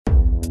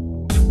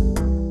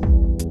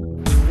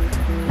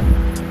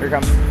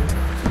comes.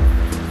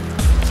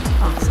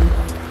 Awesome.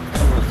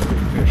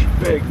 Big fish,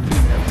 big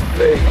female,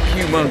 big,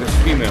 humongous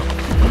female,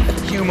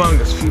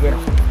 humongous female.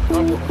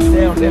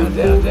 Down, down,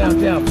 down, down,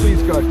 down.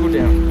 Please God, go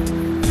down.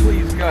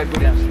 Please God, go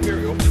down. Here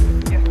we go.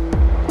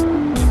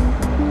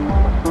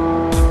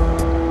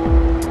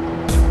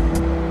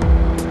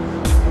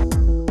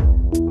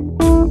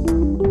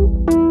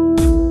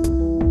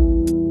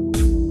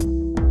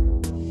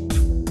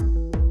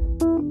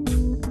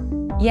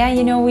 Yeah,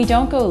 you know, we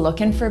don't go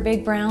looking for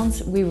big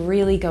browns, we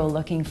really go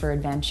looking for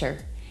adventure.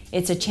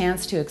 It's a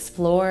chance to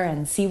explore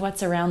and see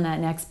what's around that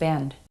next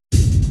bend.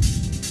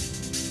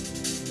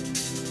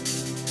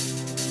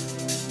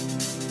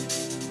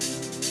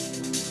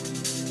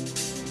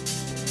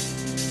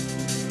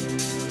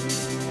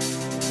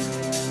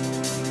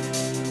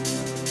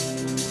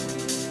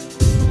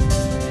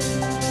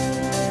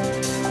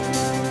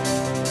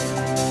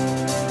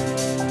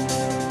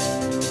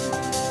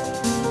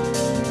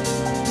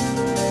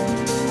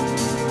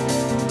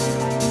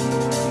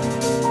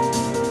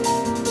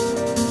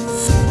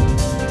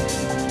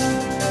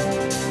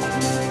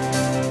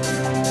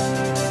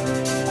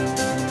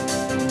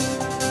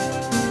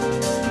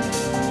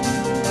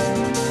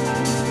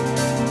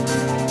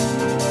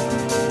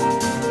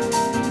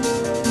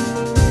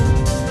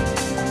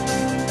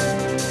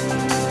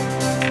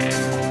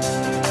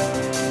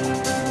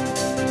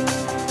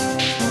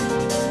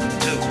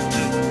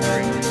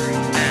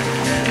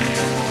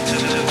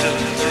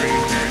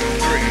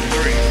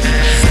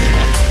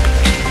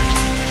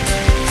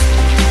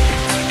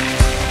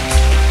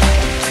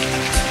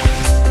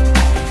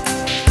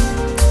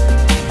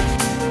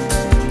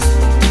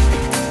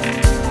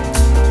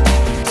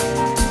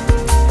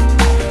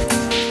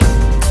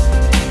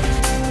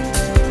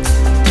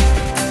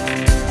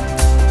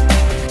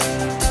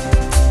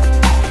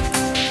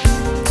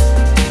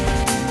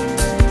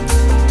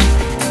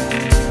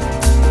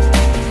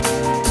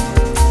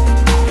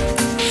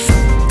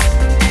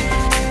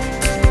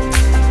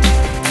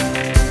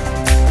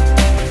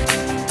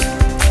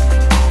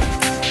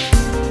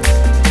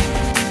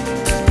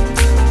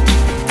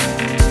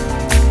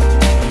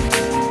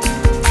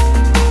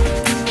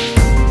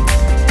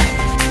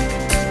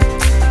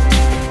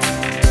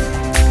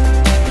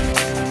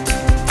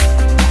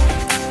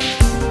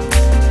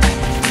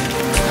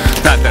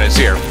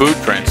 See our boot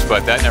prints,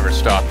 but that never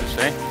stopped us,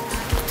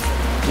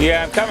 eh?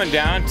 Yeah, I'm coming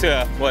down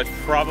to what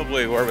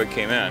probably where we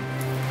came in.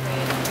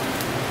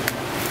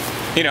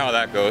 You know how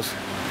that goes.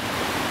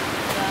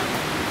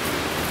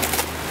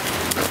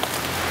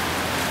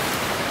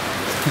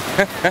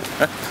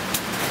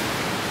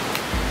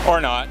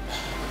 Or not.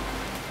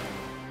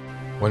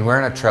 When we're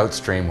in a trout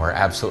stream, we're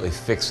absolutely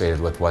fixated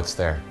with what's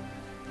there.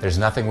 There's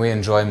nothing we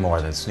enjoy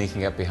more than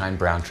sneaking up behind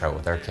brown trout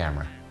with our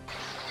camera.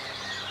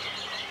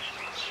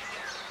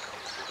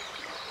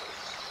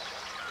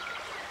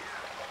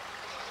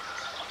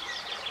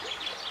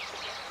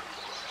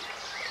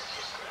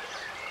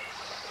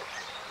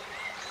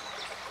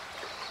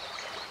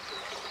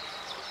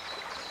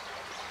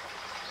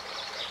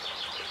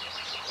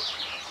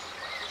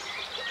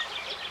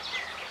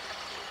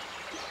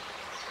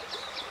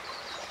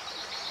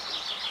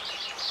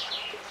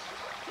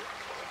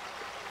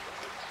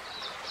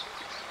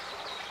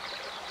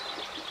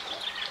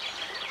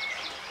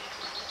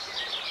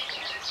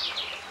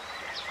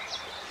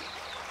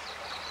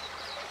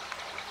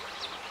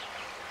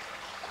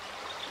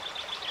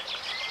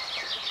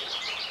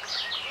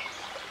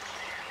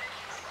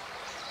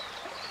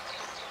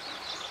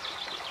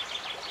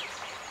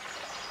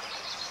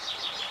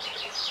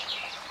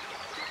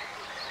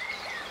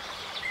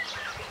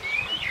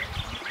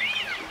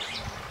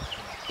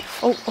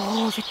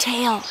 Oh, the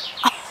tail.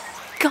 Oh,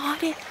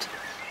 got it.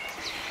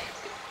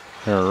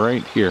 They're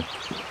right here.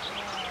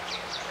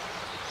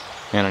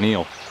 And an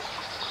eel.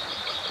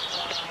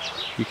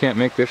 You can't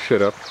make this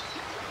shit up.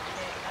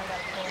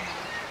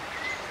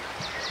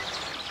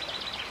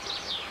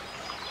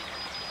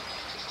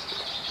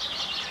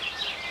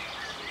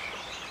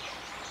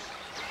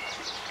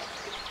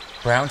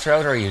 Brown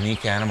trout are a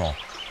unique animal,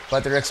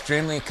 but they're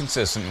extremely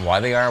consistent in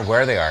why they are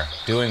where they are,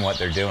 doing what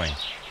they're doing.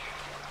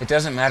 It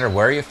doesn't matter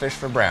where you fish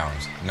for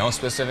browns, no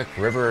specific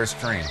river or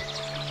stream.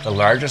 The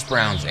largest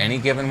browns any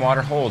given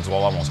water holds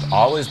will almost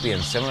always be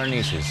in similar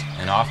niches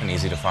and often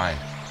easy to find.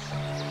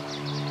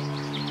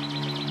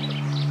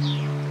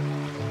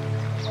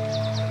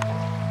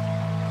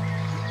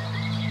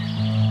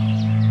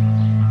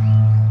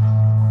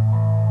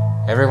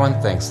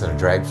 Everyone thinks that a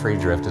drag-free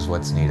drift is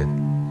what's needed.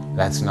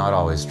 That's not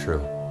always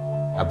true.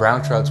 A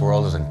brown trout's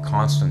world is in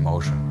constant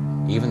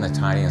motion, even the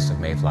tiniest of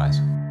mayflies.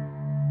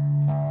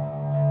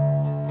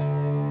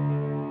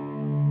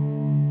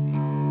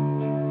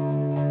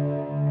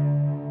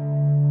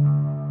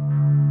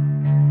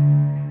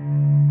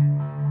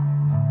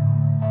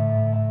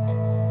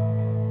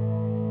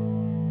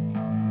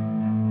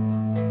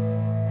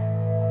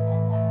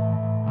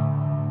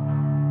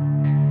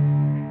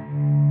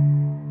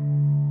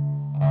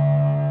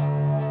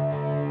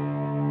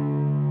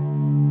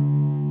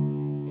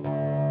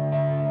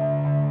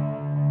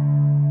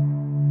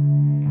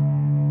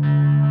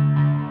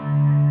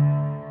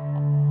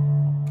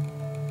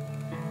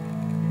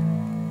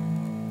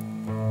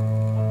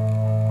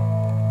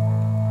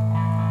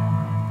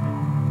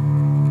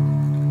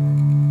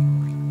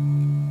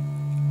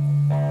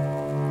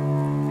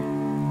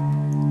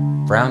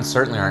 Browns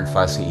certainly aren't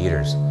fussy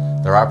eaters.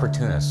 They're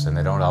opportunists and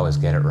they don't always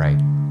get it right.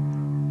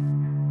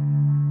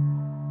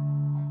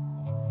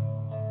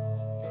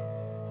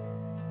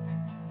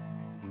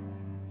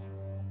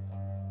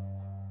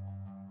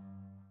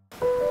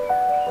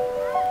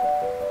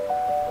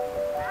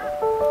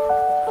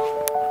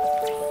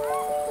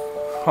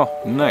 Oh,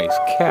 nice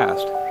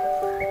cast.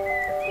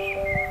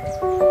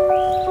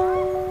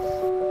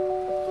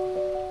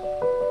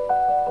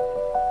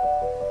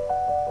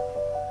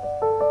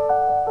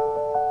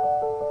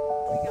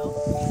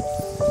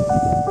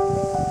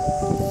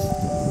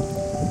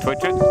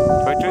 Twitch it,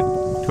 twitch it,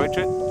 twitch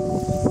it.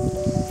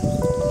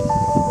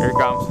 Here it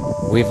comes.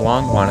 We've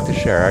long wanted to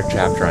share our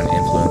chapter on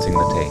influencing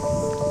the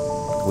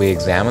take. We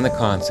examine the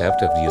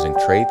concept of using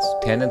traits,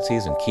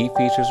 tendencies, and key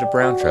features of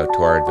brown trout to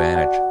our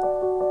advantage.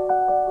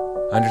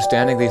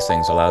 Understanding these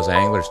things allows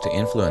anglers to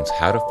influence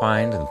how to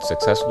find and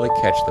successfully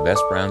catch the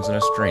best browns in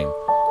a stream,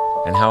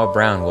 and how a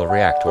brown will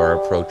react to our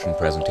approach and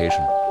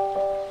presentation.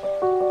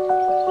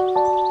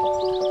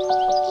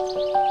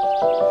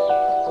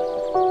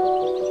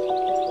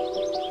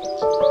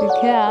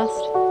 Good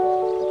cast.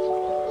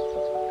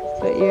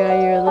 But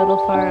yeah, you're a little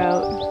far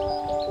out.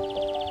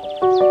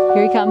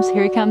 Here he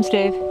comes,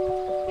 Dave.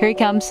 Here he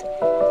comes.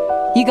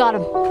 You got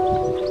him.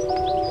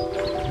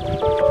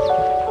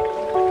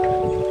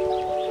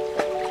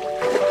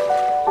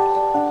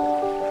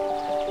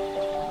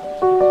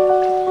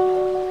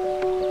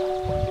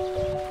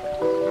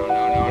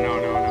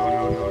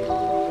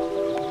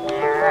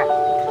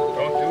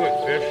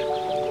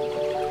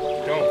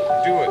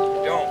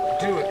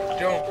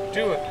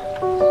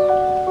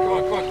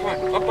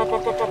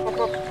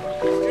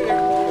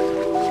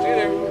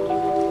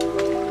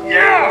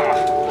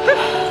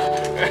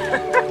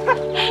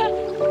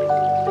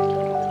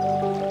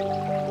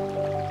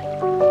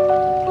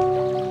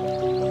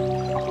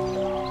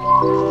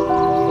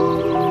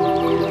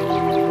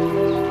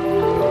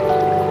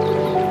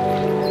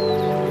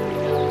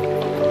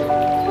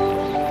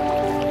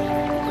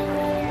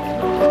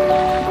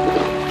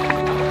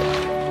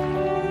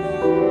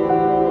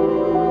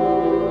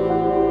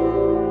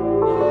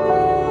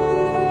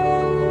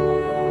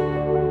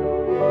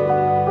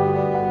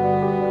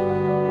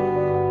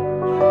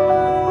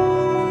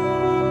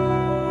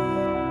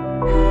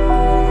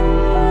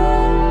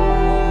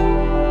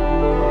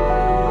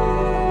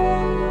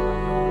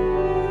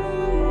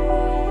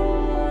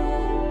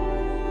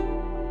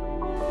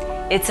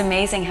 It's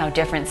amazing how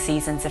different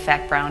seasons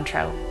affect brown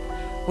trout.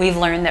 We've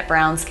learned that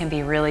browns can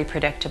be really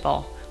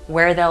predictable,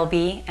 where they'll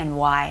be and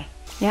why.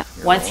 Yeah.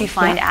 Once you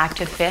find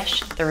active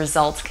fish, the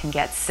results can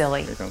get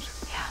silly. Here it comes.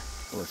 Yeah.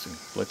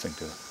 Blitzing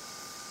to it.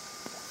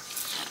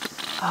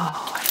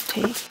 Oh, I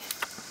take.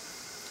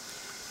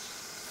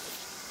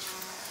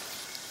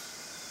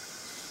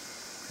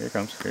 Here it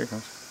comes. Here it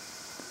comes.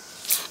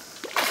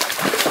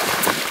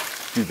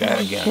 Do that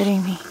Are you again.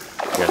 kidding me?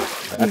 Yeah,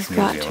 that's You've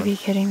got New to Zealand. be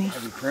kidding me.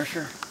 Heavy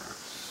pressure.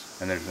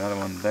 And there's another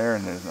one there,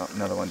 and there's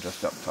another one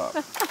just up top.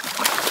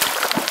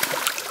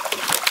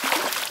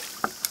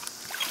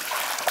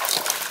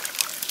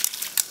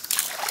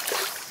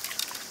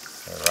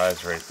 It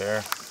rides right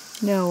there.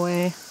 No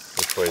way.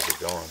 Which way is it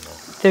going though?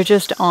 They're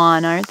just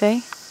on, aren't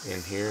they?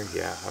 In here,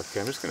 yeah. Okay,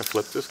 I'm just gonna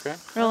flip this guy.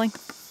 Rolling.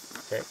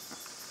 Okay.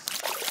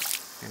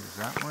 And is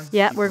that one?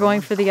 Yeah, Keep we're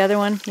going for the other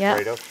one. Yeah.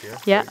 Right up here.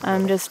 Yeah, right in the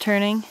I'm middle. just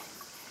turning.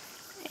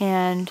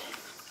 And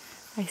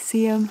I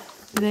see him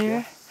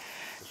there.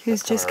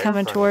 Who's just right in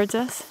coming front of towards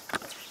us.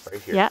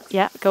 Right here. Yeah,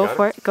 yeah, go Got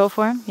for it? it. Go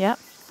for him. Yep.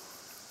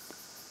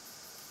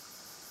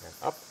 And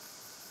up.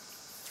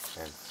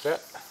 And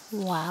set.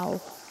 Wow.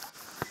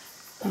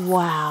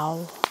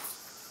 Wow.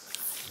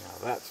 Now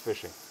that's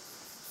fishing.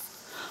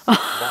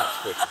 That's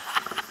fishing.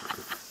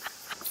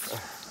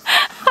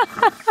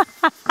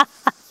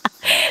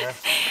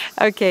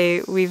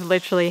 Okay, we've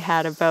literally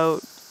had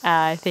about,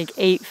 I think,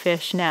 8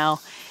 fish now.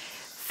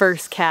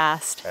 First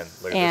cast. And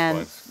look at And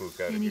this one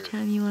spook out of here.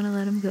 anytime you want to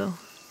let him go.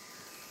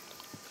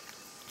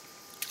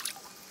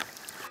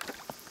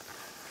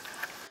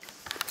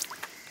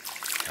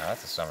 Now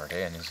that's a summer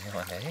day in New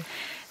Zealand, eh?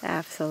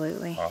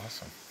 Absolutely.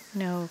 Awesome.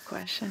 No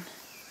question.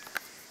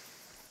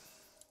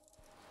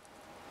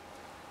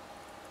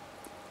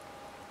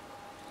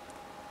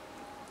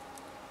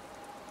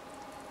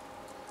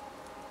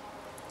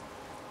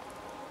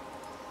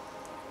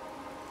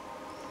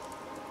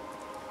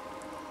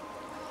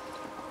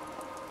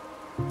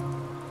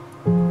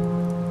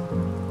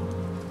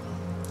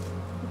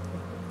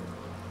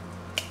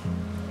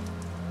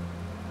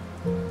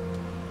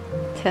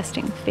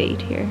 Testing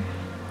fate here.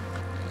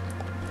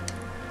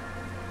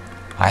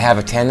 I have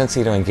a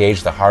tendency to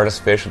engage the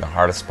hardest fish in the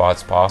hardest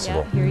spots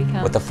possible, Yeah, here he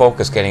comes. with the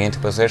focus getting into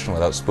position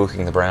without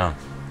spooking the brown.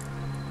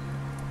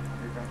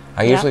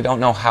 I usually don't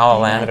know how I'll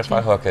land it if I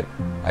hook it.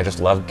 I just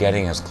love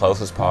getting as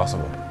close as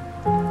possible.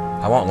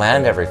 I won't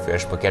land every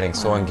fish, but getting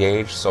so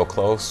engaged, so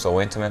close,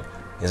 so intimate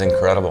is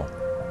incredible.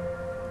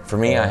 For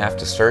me, I have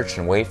to search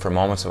and wait for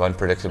moments of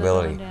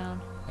unpredictability.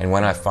 And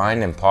when I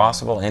find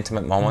impossible,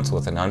 intimate moments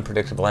with an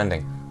unpredictable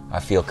ending, I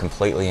feel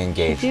completely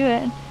engaged. Do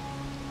it.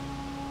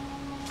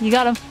 You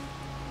got him.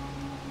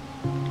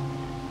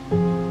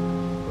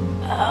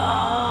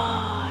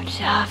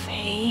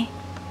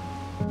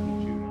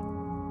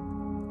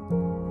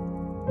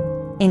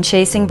 In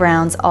chasing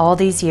browns all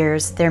these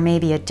years, there may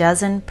be a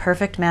dozen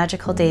perfect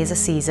magical days a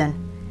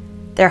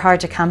season. They're hard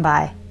to come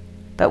by,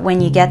 but when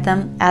you get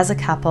them as a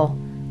couple,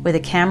 with a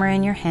camera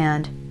in your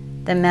hand,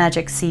 the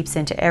magic seeps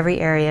into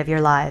every area of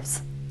your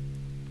lives.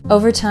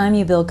 Over time,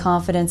 you build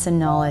confidence and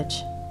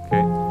knowledge. Okay.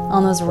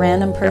 On those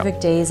random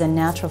perfect days, a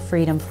natural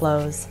freedom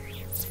flows.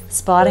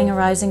 Spotting a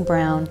rising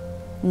brown,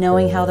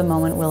 knowing how the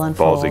moment will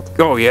unfold. Ballsy.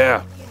 Oh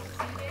yeah.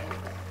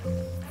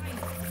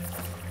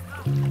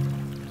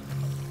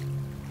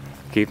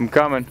 Keep them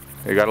coming.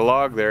 They got a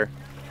log there.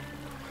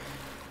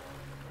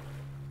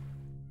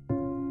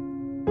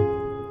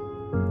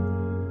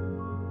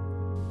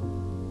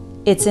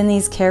 It's in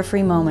these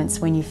carefree moments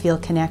when you feel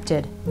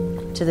connected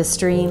to the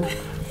stream,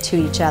 to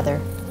each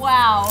other.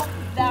 Wow,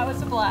 that was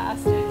a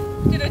blast.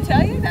 Did I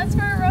tell you that's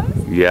where it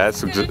rose?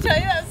 Yes. Did I tell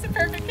you that was the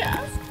perfect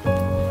cast?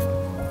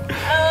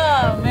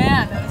 Oh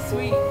man, that was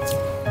sweet.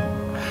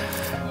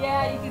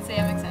 Yeah, you can say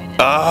I'm excited.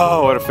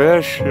 Oh, what a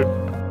fish.